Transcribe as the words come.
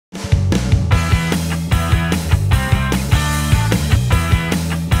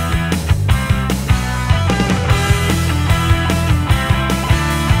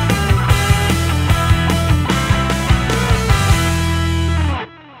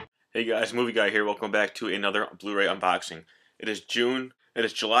Hey guys, Movie Guy here. Welcome back to another Blu-ray unboxing. It is July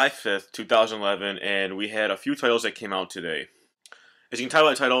 5th, 2011, and we had a few titles that came out today. As you can tell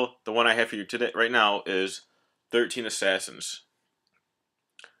by the title, the one I have for you today, right now, is 13 Assassins.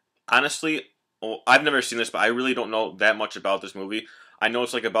 Honestly, well, I've never seen this, but I really don't know that much about this movie. I know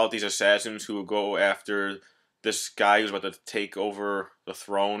it's like about these assassins who go after this guy who's about to take over the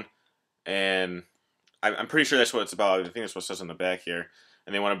throne, and I'm pretty sure that's what it's about. I think that's what it says on the back here.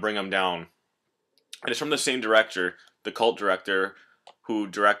 And they want to bring him down. And it's from the same director, the cult director, who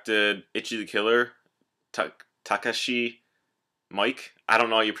directed Ichi the Killer, Takashi Mike. I don't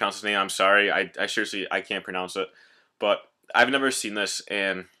know how you pronounce his name. I'm sorry. I seriously, I can't pronounce it. But I've never seen this,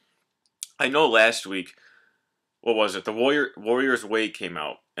 and I know last week, what was it? The Warrior's Way came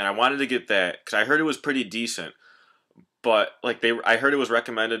out, and I wanted to get that because I heard it was pretty decent. But like I heard it was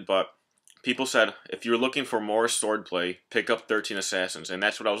recommended, but people said if you're looking for more swordplay, pick up 13 Assassins, and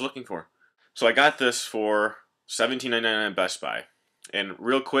that's what I was looking for. So I got this for $17.99 at Best Buy. And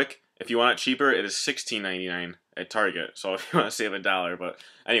real quick, if you want it cheaper, it is $16.99 at Target. So if you want to save $1, but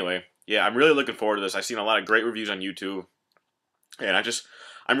anyway, yeah, I'm really looking forward to this. I've seen a lot of great reviews on YouTube, and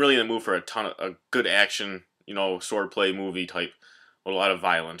I'm really in the mood for a good action, swordplay movie type with a lot of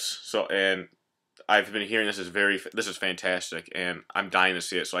violence. So and I've been hearing this is fantastic, and I'm dying to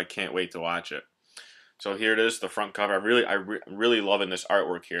see it, so I can't wait to watch it. So here it is, the front cover. I'm really loving this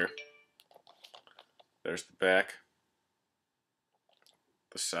artwork here. There's the back,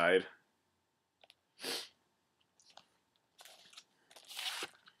 the side.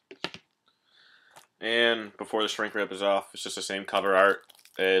 And before the shrink wrap is off, it's just the same cover art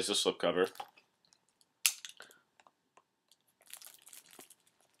as the slipcover.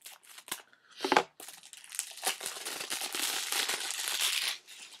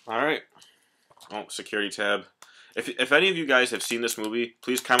 Alright. Oh, security tab. If any of you guys have seen this movie,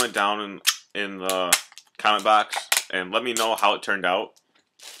 please comment down in the comment box and let me know how it turned out.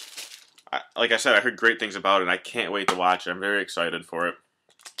 Like I said, I heard great things about it, and I can't wait to watch it. I'm very excited for it.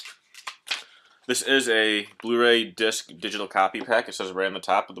 This is a Blu-ray disc digital copy pack. It says right on the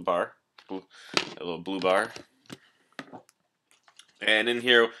top of the bar. A little blue bar. And in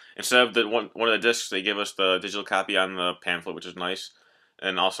here, instead of one of the discs, they give us the digital copy on the pamphlet, which is nice.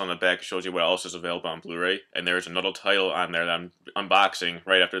 And also on the back, it shows you what else is available on Blu-ray. And there's another title on there that I'm unboxing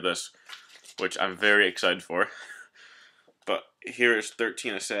right after this, which I'm very excited for. But here is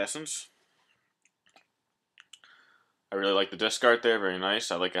 13 Assassins. I really like the disc art there, very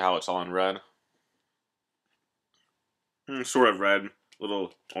nice. I like how it's all in red. Sort of red, a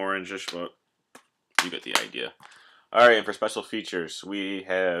little orangish, but you get the idea. Alright, and for special features, we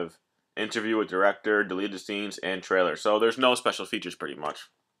have interview with director, deleted scenes, and trailer. So there's no special features pretty much.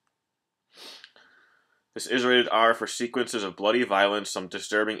 This is rated R for sequences of bloody violence, some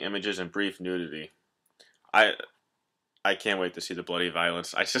disturbing images, and brief nudity. I can't wait to see the bloody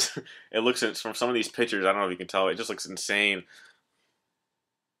violence. It looks, from some of these pictures, I don't know if you can tell, it just looks insane.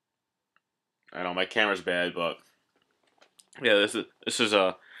 I know my camera's bad, but yeah, this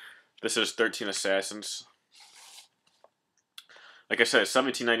is 13 Assassins. Like I said, it's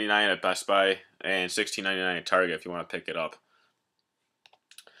 $17.99 at Best Buy and $16.99 at Target if you want to pick it up.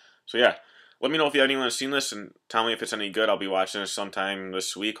 So yeah, let me know if you have anyone seen this and tell me if it's any good. I'll be watching this sometime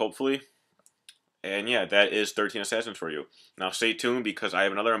this week, hopefully. And yeah, that is 13 Assassins for you. Now stay tuned because I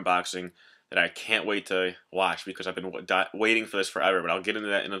have another unboxing that I can't wait to watch because I've been waiting for this forever, but I'll get into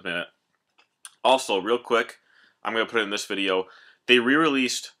that in a minute. Also, real quick, I'm going to put it in this video. They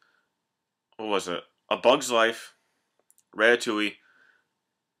re-released, what was it? A Bug's Life, Ratatouille,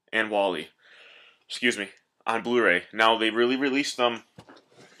 and Wall-E. Excuse me. On Blu-ray. Now, they really released them.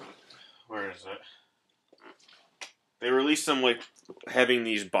 Where is it? They released them like having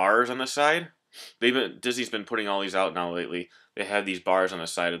these bars on the side. Disney's been putting all these out now lately. They had these bars on the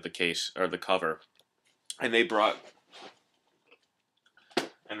side of the case, or the cover. And they brought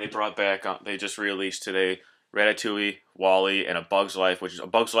back, they just released today Ratatouille, Wall-E, and A Bug's Life, which is A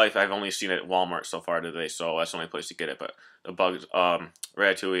Bug's Life I've only seen at Walmart so far today, so that's the only place to get it. But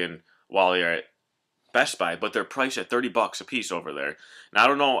Ratatouille and Wall-E are at Best Buy, but they're priced at $30 a piece over there. Now I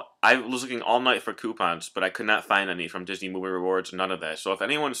don't know, I was looking all night for coupons, but I could not find any from Disney Movie Rewards, none of that. So if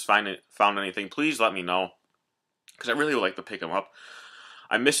anyone's found anything, please let me know, because I really would like to pick them up.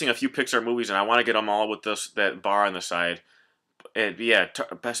 I'm missing a few Pixar movies, and I want to get them all with that bar on the side. And yeah,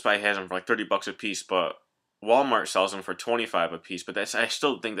 Best Buy has them for like $30 a piece, but Walmart sells them for $25 a piece, but I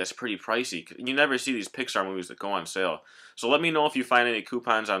still think that's pretty pricey. You never see these Pixar movies that go on sale. So let me know if you find any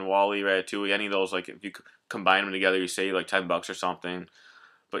coupons on Wall-E, Ratatouille, any of those. Like if you combine them together, you save like $10 or something.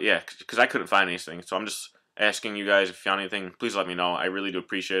 But yeah, because I couldn't find anything, so I'm just asking you guys if you found anything. Please let me know. I really do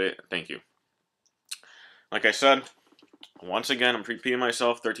appreciate it. Thank you. Like I said, once again, I'm repeating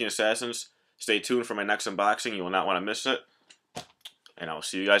myself, 13 Assassins. Stay tuned for my next unboxing. You will not want to miss it. And I will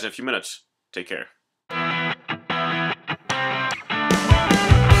see you guys in a few minutes. Take care.